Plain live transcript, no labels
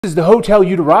This is the Hotel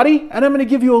Uterati, and I'm going to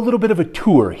give you a little bit of a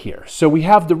tour here. So we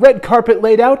have the red carpet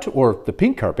laid out, or the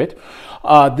pink carpet.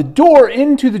 The door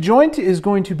into the joint is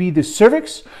going to be the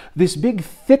cervix. This big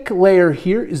thick layer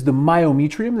here is the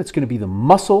myometrium. That's going to be the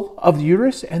muscle of the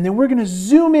uterus. And then we're going to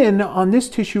zoom in on this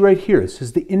tissue right here. This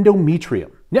is the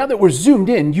endometrium. Now that we're zoomed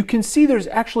in, you can see there's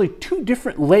actually two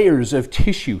different layers of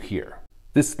tissue here.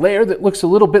 This layer that looks a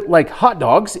little bit like hot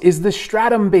dogs is the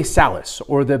stratum basalis,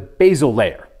 or the basal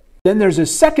layer. Then there's a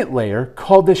second layer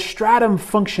called the stratum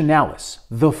functionalis,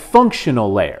 the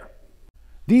functional layer.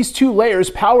 These two layers'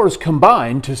 powers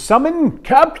combine to summon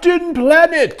Captain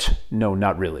Planet. No,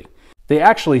 not really. They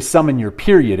actually summon your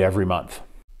period every month,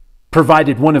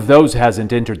 provided one of those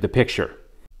hasn't entered the picture.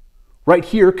 Right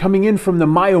here, coming in from the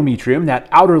myometrium, that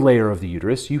outer layer of the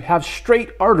uterus, you have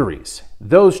straight arteries.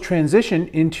 Those transition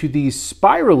into these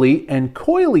spirally and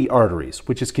coily arteries,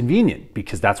 which is convenient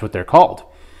because that's what they're called.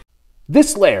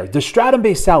 This layer, the stratum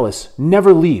basalis,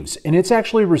 never leaves, and it's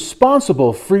actually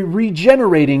responsible for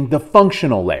regenerating the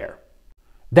functional layer.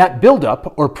 That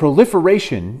buildup or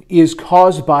proliferation is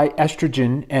caused by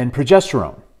estrogen and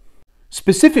progesterone.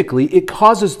 Specifically, it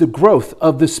causes the growth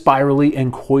of the spirally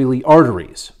and coily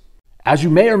arteries. As you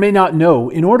may or may not know,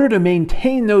 in order to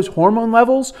maintain those hormone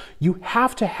levels, you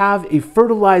have to have a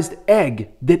fertilized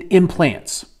egg that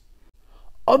implants.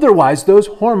 Otherwise, those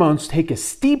hormones take a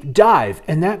steep dive,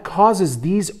 and that causes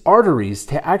these arteries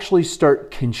to actually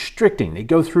start constricting. They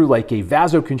go through like a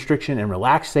vasoconstriction and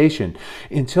relaxation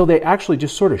until they actually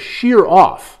just sort of shear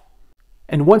off.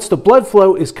 And once the blood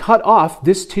flow is cut off,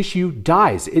 this tissue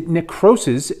dies. It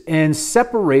necroses and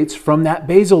separates from that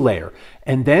basal layer,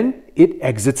 and then it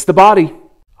exits the body.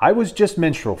 I was just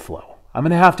menstrual flow. I'm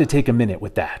going to have to take a minute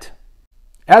with that.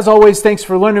 As always, thanks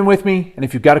for learning with me, and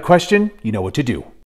if you've got a question, you know what to do.